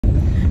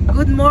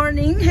Good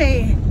morning,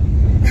 hey.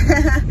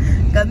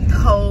 Kan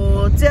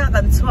thầu chia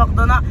kan chuak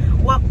đó na,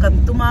 wak kan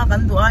tuma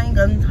kan duai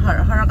kan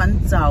har kan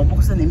chào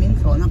bốc sa nimin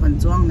thọ na kan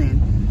chuang nen.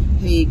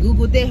 Hey,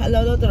 good day,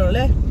 hello đó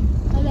le.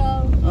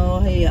 Hello.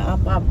 Oh, hey,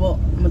 apa bo,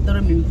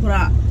 motor min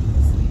pura.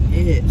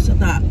 Eh,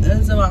 sata,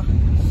 zawa.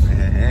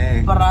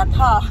 Hey.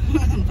 Paratha,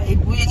 phải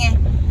bui nghe.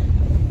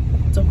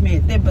 Chok me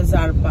te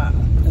bazar pa,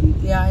 kan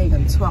tiai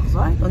kan chuak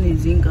zai, kon ni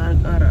jing kar.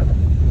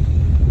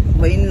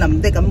 Vậy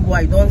nằm đây cầm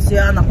buổi đón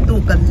xe nằm tu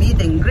cần meet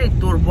and greet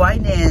tour buổi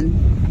nen.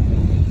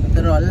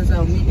 Rồi let's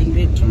go meet and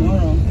greet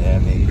tomorrow. Yeah,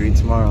 meet and greet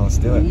tomorrow. Let's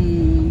do it.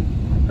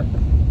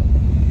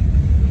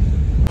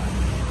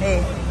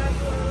 Hey,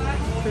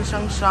 cứ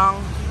sang sang,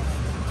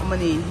 ông này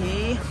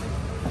hi.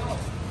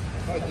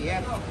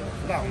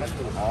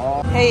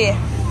 Hey,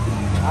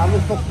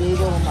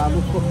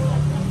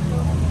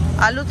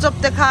 alu chop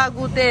te kha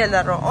gu te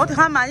la ro. Oh,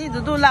 kha mani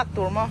du lak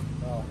tour mo.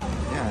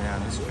 Yeah,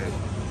 that's good.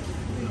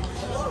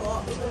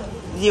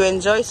 Do you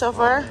enjoy so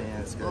far?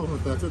 Yeah, it's good.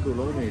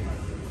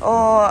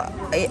 Oh,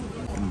 Yeah,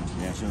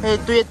 sure. hey,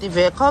 tôi đi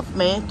về khóc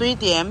mấy, tôi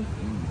điểm.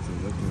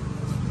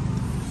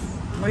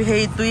 Ôi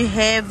hey, tôi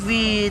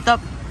heavy tập.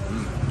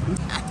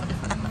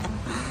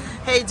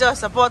 Hey, just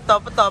support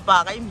tập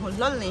ba cái muốn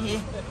lol này.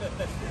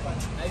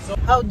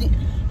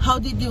 How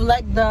did you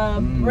like the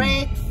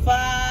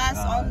breakfast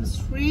on the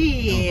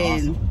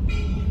street?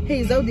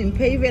 Hey, dâu điểm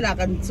pay về là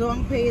cần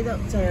chuông pay đó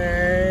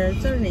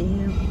chờ này.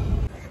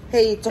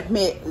 Hey, chọc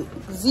mẹ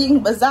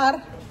riêng bazaar.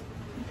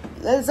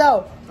 Let's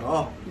go.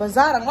 Oh.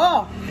 Bazaar ang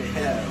oh.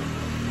 Yeah.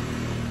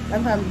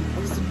 Anh làm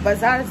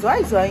bazaar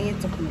rồi nghe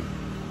chọc mẹ.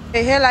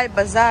 Hey, lại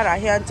bazaar à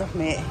hiện chọc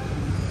mẹ.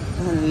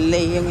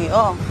 Lấy những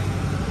oh.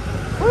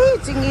 Ui,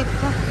 chinh ít.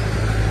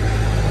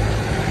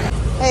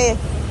 Hey,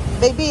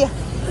 baby,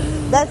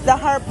 that's the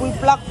herb we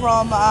plucked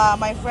from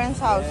my friend's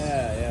house.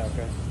 Yeah,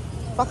 okay.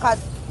 Pakat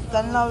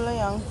kan law la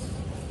yang.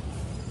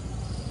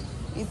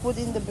 You put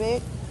in the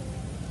bag.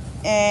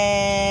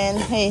 And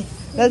hey,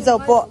 let's go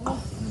po.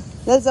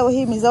 Let's go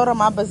hi Mizoram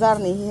ma bazaar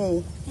ni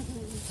hey.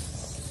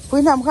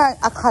 Pui nam kha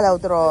akhalaw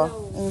dro.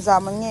 Ang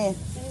zaman nge.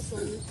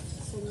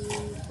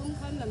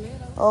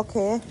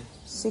 Okay,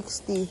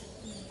 60.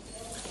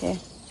 Okay.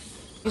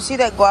 You see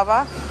that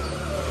guava?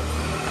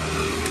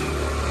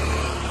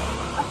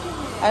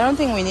 I don't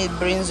think we need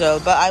brinjal,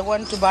 but I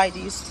want to buy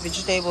this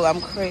vegetable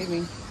I'm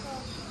craving.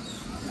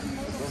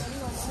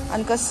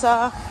 And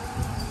kasa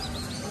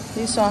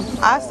this one.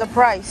 Ask the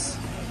price.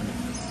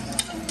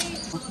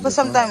 But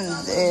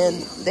sometimes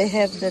they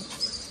have that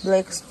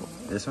black spoon.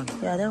 This one?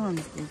 Yeah, that one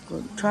is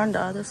good. Turn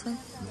the other side.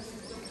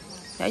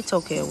 Yeah, it's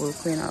okay. We'll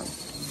clean out.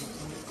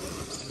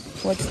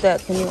 What's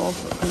that? Can you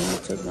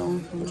take that one?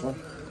 Which one?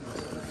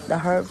 The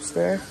herbs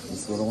there.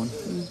 This little one?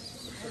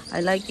 I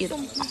like it.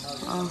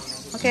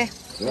 Okay.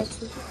 Yeah.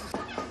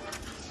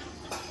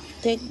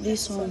 Take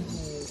this one.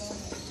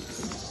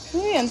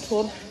 Uy, ang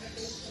tour.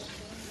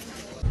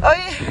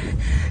 Oy,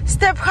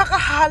 step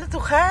kakahalo to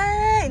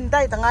kay.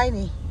 Inday tangay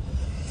ni.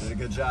 Did a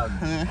good job.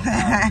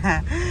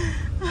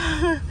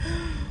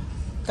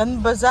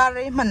 Kan bazaar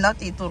ay man na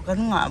titur kan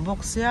nga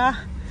box ya.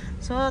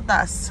 So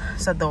tas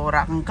sa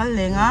dora kang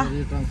kalinga.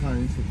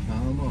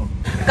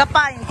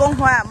 Kapain kong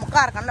hwa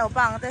mukar kan law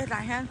pang te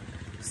lahan.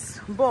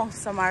 Bong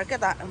sa market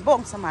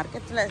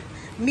le.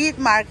 Meat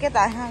market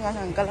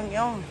kan kalang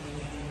yong.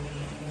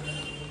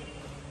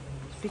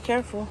 Be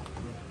careful.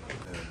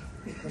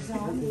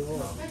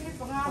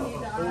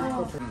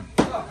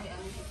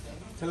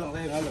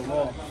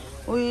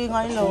 Ui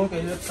ngay lâu.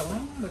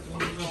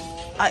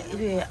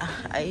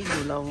 Ai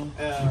đủ lâu.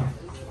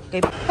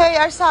 Hey,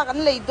 ai sa kan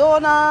lấy đô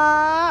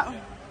na.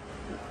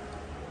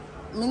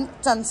 Mình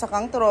chân sa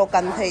kang tro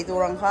kan thấy đồ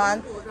rang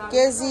khan.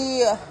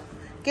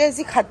 Cái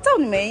gì khát cháu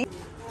mấy?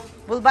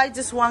 We'll buy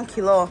just 1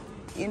 kilo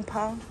in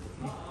pound.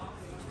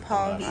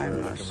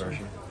 I'm not sure.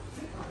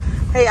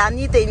 Hey,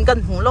 ani tin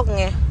kan hulok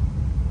nghe.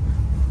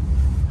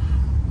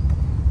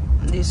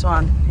 This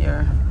one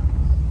here.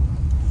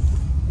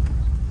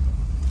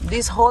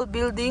 This whole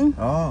building.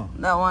 Oh.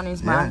 That one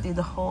is mounted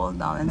the whole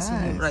down and see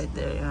it right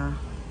there. Yeah.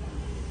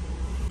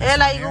 Hey,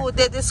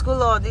 like this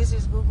school. Oh, this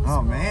is Google school.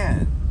 Oh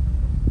man.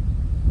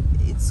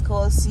 It's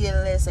called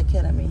CLS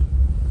Academy.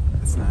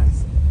 That's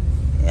nice.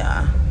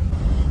 Yeah.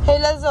 Hey,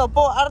 let's go.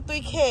 Po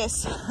artui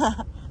case.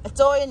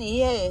 Joy ni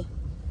hey.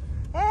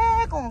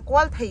 Eh, kung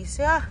kwal thei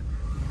sia.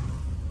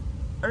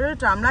 Ở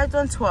trạm lại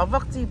tuần chùa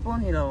vắc chi po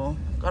ni lo.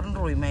 Con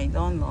rủi mày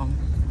đón lo.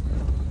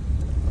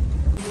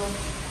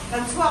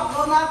 Kan chuak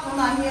lo na ko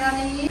na hiya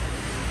ni.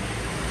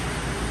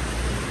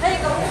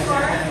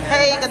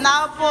 Hey, kan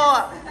na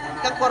po.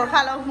 Ka kor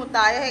khalo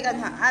mutai hey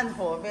kan an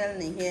ho vel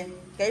ni he.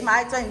 Cái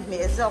mai cho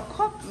mẹ zo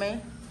khop me.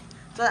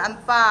 Cho ăn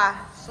pa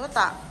số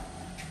ta.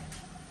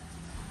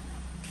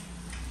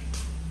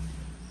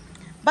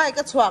 Bai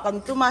ka chuak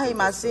kan tu ma hey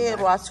ma se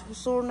ro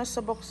sur na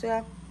sa box ya.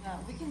 Yeah,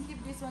 we can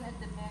keep this one at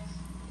the back.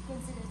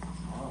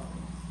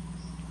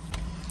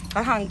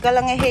 Ka hang ka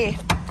lang he.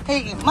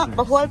 Hey, mak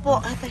bahual po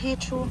at hi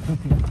chu.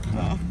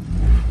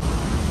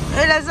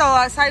 Hey, let's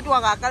go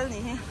sidewalk akal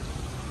ni he.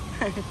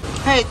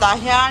 Hey, ta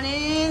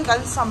hianin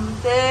kan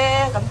samte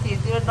kan ti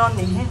tir don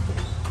ni.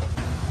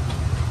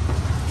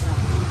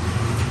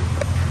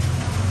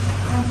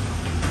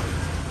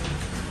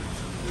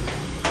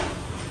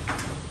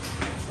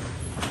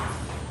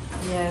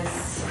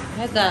 Yes,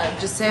 hada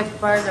Joseph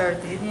parlor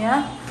din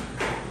ya.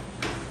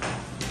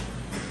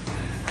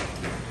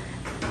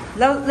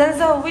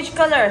 Lenzo, which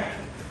color?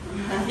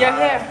 Your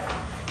hair?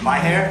 My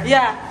hair?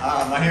 Yeah.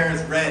 My hair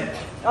is red.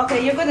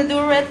 Okay, you're gonna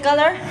do red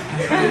color?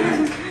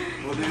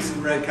 We'll do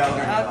some red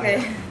color. Okay.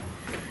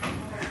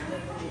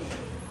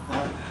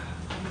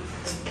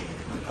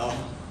 Oh.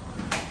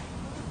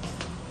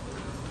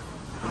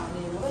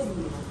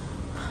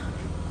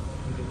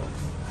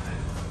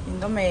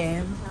 Indo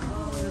mềm.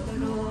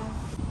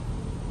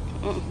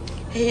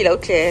 Hi đâu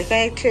trẻ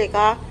cái trẻ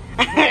cả.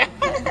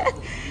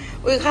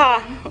 Ui kha,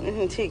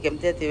 chị kiếm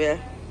tiền thì về.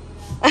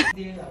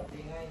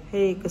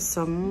 Hey cái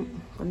sắm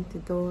con tí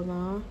đô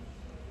nó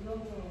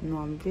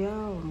nón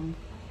béo.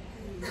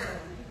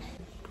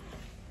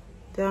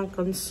 Đang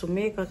con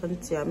sume cả con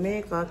chia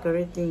me cả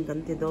cái ting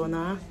con tí đô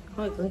na.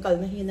 Thôi con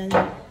cần nó hi nè.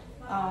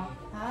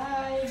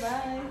 Hi,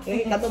 bye.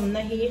 Cái cá tôm nó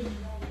hi.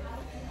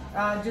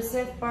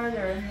 Joseph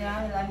Parlor,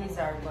 yeah, like his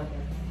art.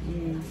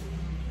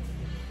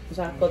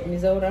 Zakot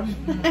Mizoram.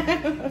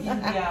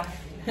 Yeah.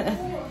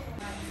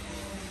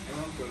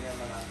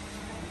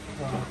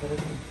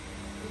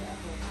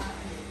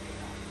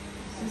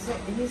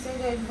 He said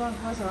that it's going to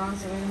cost around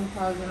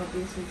 7,000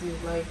 rupees, which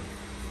is like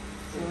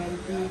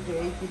 $70 to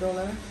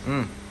 $80.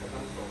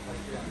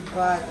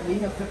 But we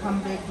have to come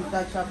back to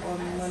touch up on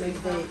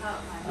Wednesday.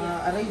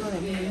 Arrival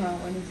and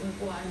Wednesday.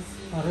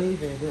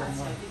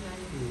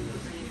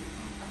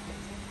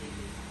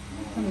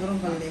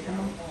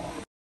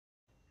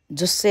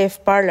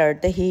 Joseph parlor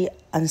te hi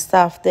an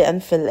staff te an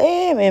fill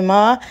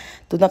ema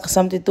tu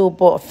nakasam ti tu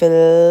po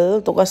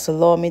fill tu ka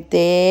salomi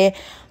te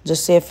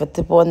Joseph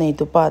te po nei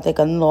tu pa te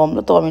kan lom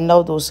lo to min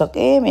lo du sak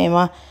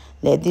ema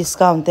le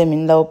discount te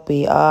min lo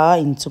pe a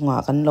in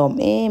chunga kan lom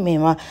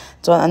ema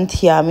chon an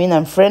thiamin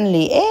an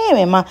friendly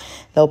ema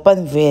lo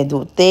pan ve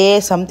du te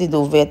sam ti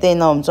du ve te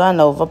nom chuan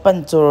lo va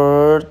pan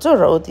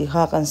chur o ti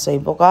kha kan sei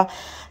boka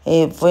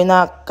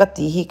voina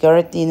kati hi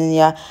karati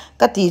nia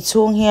kati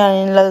chung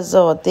hian la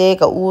zo te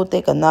ka u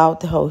te ka naw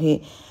te ho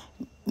hi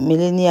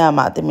millennia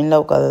ma te min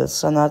local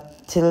sana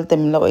thil te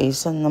min lo ei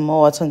san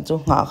mo chan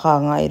chu nga kha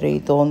ngai rei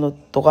ton lu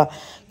to ka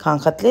khang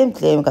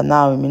khatlem ka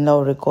naw min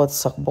lo record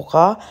sak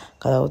boka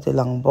ka lo te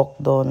lang bok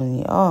don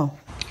ni a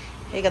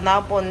he ka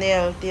naw pon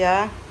nel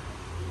tia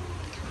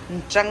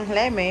chang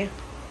hle me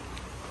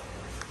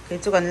ke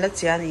chu kan la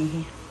chia ni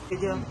hi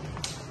video.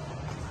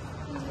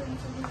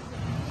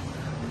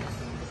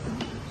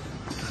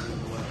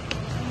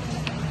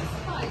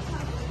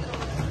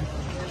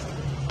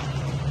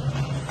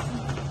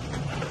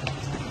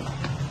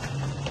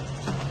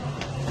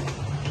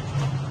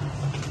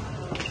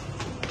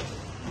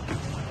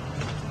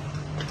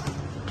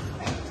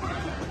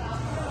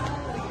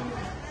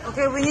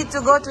 Okay, we need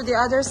to go to the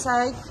other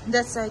side,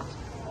 that side.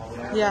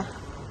 Yeah.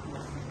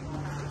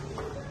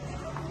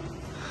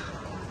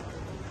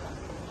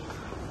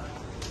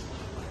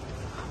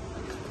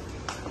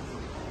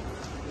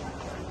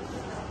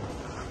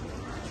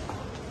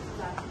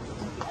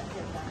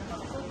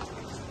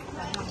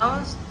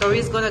 Oh,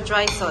 Tori's gonna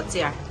try sauce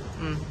here.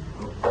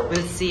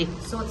 We'll see.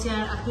 Sauce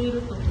here, atoy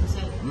luto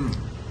inside.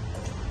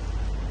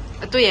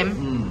 Atoy em?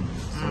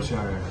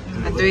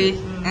 Atoy.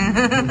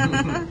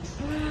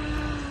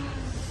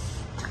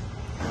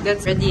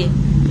 That's ready.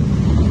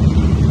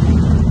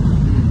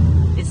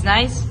 It's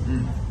nice?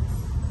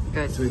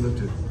 Good.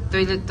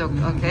 Tuilutuk,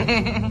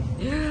 okay.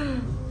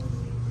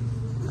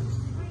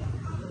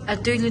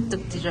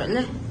 Tuilutuk tira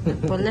le.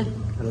 Pole.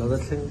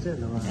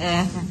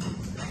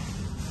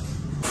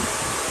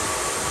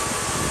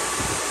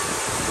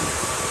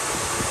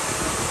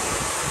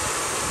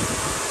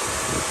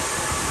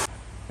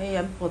 Hey,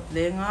 I'm put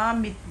le nga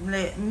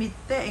mit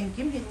te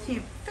engkim hit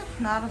hip tek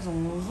nar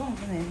zong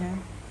ka ne ha.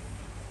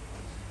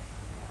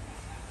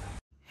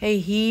 Hey,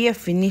 here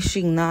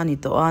finishing na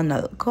nito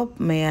anal kop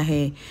maya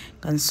he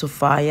kan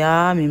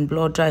sufaya min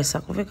blow dry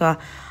sakveka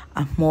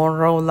a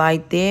more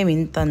light te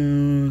min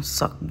tan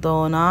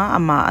sakdona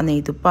ama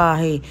anei tu pa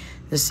he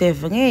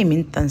Joseph nge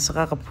min tan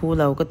saka ka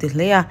phula ka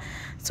tilya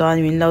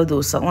chuan min lo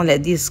du sak le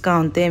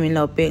discount te min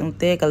lo pek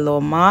te ka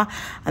loma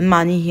an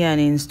mani hian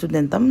in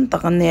student tam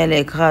takan ne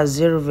le kha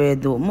zirve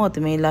du mot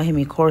me la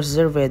himi course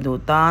zirve du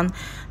tan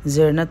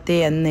zirna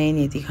te an nei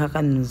ni ti kha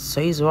kan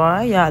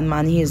soizwa ya an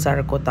mani hi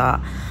zar kota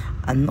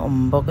an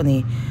ombok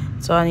ni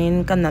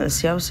chuanin kanal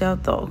siaw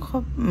to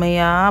khop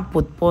maya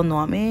put po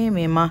no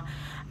me ma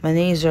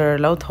manager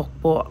lo thok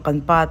po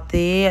kan pa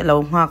te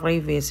lo ngak rei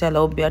ve se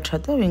lo bia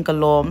thata win ka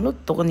lom lut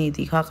to ni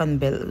ti kha kan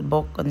bel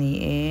bok ani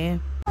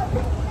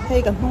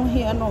hei kan hong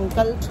hi anong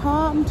kal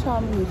tham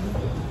ni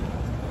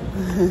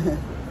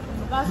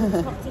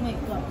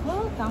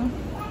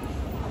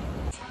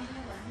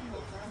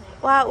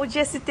wow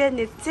uje site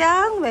ni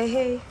chang me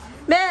hei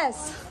mes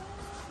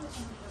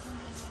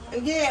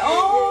okay,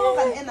 oh,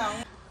 kan enang.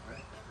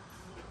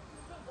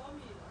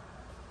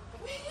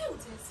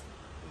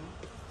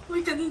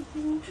 Ui cần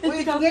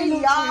ui tụi nghe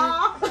gì à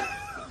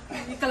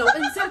cái lẩu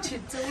ăn sao chuyển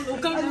châu lẩu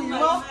cơm anh gì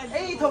không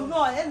ấy thống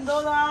rồi em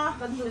đâu ra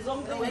cần thử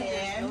giống cái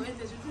này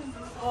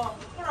có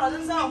nói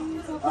làm sao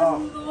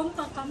lẩu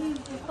ta cắn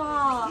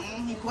ta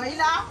thì quấy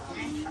lắm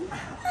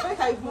cái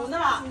thầy phun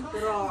à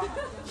rồi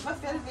bắt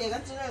phép về cái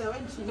chuyện này rồi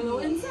anh chỉ lẩu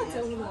ăn sao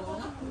châu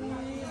lẩu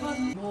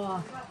wow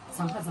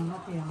sáng khát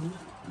tiền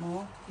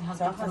뭐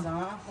sáng khát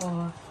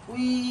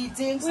ui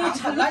쟁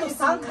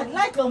상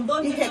간날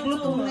검돈 이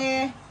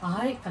핵루뚱네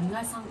아이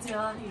간날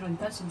상자 이런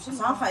다 심심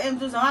sáng khát em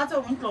tôi sáng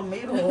cho mình làm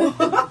mấy đồ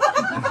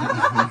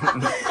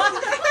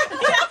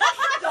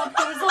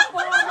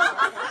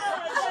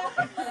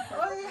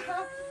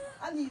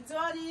아니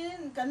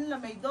저아린 간라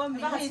메도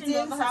미하이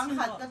쟁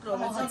상핫 까로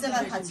뭐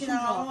제가 같이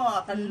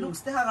나가고 간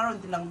룩스 때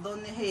하가론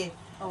딜랑돈 해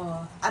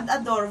an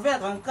adore ve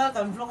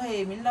kan vlog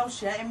he min lau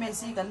share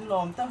MSC kan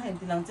lom tao hen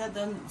tilang cha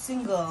don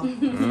single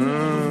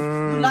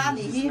nula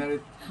ni hi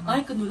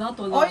ai cái nula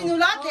to oi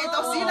nula ke to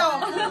si lo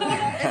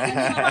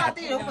ba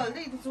ti lo kal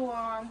di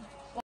chuan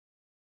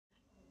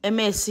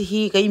MSC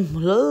hi kai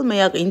mhlal me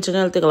yak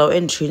channel te kalo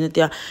entry na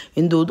tia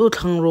indu du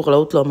thang ru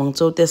kalo tlomang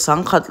chau te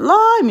sang khat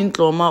lai min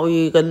tloma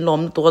ui kan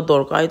lom to ka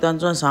dor kai tan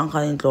chuan sang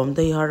khat in tlom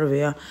te har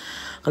ve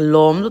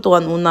lom tu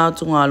tuan una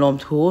chunga lom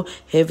thu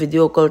he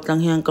video call tlang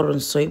hian karon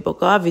soi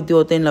boka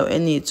video ten lo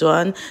ani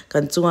chuan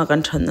kan chunga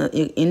kan than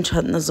in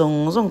that na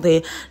zong te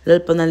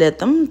lalpana le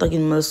tam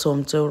takin mal som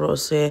chawro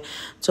se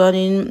chuan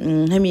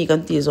in hemi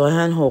kan ti zo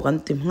han ho kan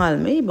tim ngal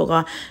mei boka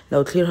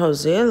lo clear house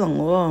zel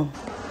lango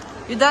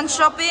you done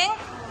shopping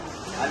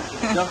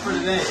Just for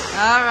today.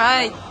 all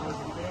right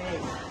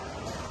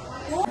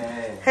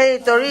hey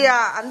Toria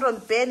anron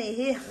penny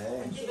hi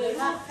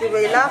ti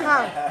veila ha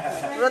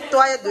ro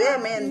toya du e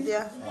men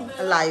dia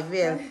live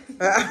vel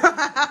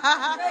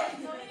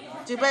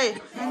ti bai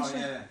Oh,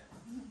 yeah.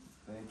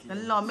 Thank you. kan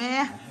lo me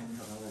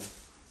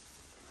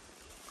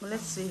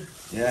let's see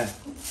Yeah.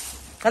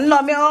 kan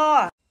lo me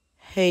o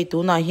hey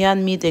tu na hian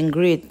meet and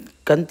greet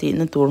kan ti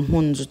na tur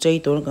mun chu chei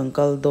tur kan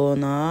kal do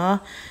na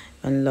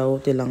kan lo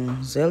ti lang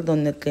zel don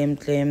net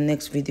claim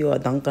next video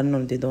adang kan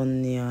non ti don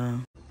nia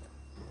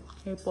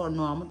hey por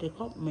no mo te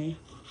khop me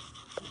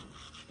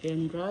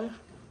enjoy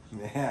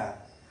Yeah.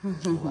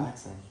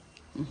 Relaxing.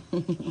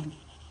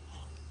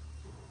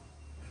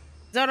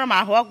 Giờ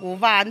mà hoa củ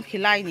vàng thì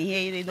lại ni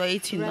hay đôi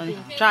chín rồi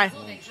trai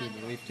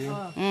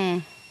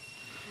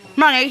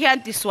mà ngày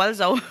kia thì xóa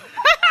dầu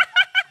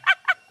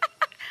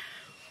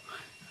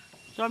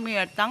cho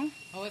mình tăng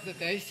how was the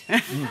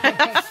taste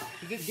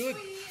is it good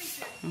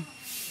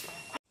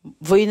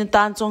với nên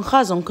tan trong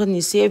khá giống cái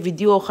này xe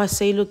video khá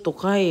xây lúc tụi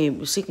cái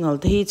signal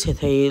thì chế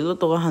thấy lúc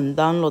tụi cái hành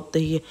đan lúc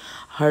thì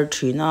hard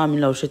tree na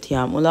mình lâu sẽ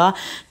thiam ula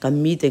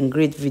kan meet and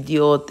greet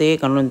video te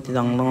kan lon ti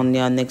dang long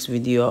nia next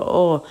video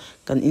oh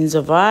kan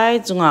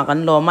invite chunga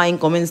kan lo ma in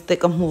comments te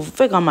kam hu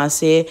fe kama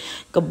se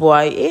ka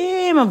boy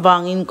e ma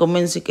bang in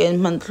comments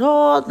ken man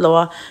thlot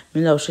lo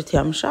mình lâu sẽ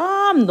thiam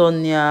sham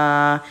don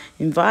nia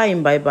invite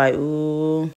bye bye u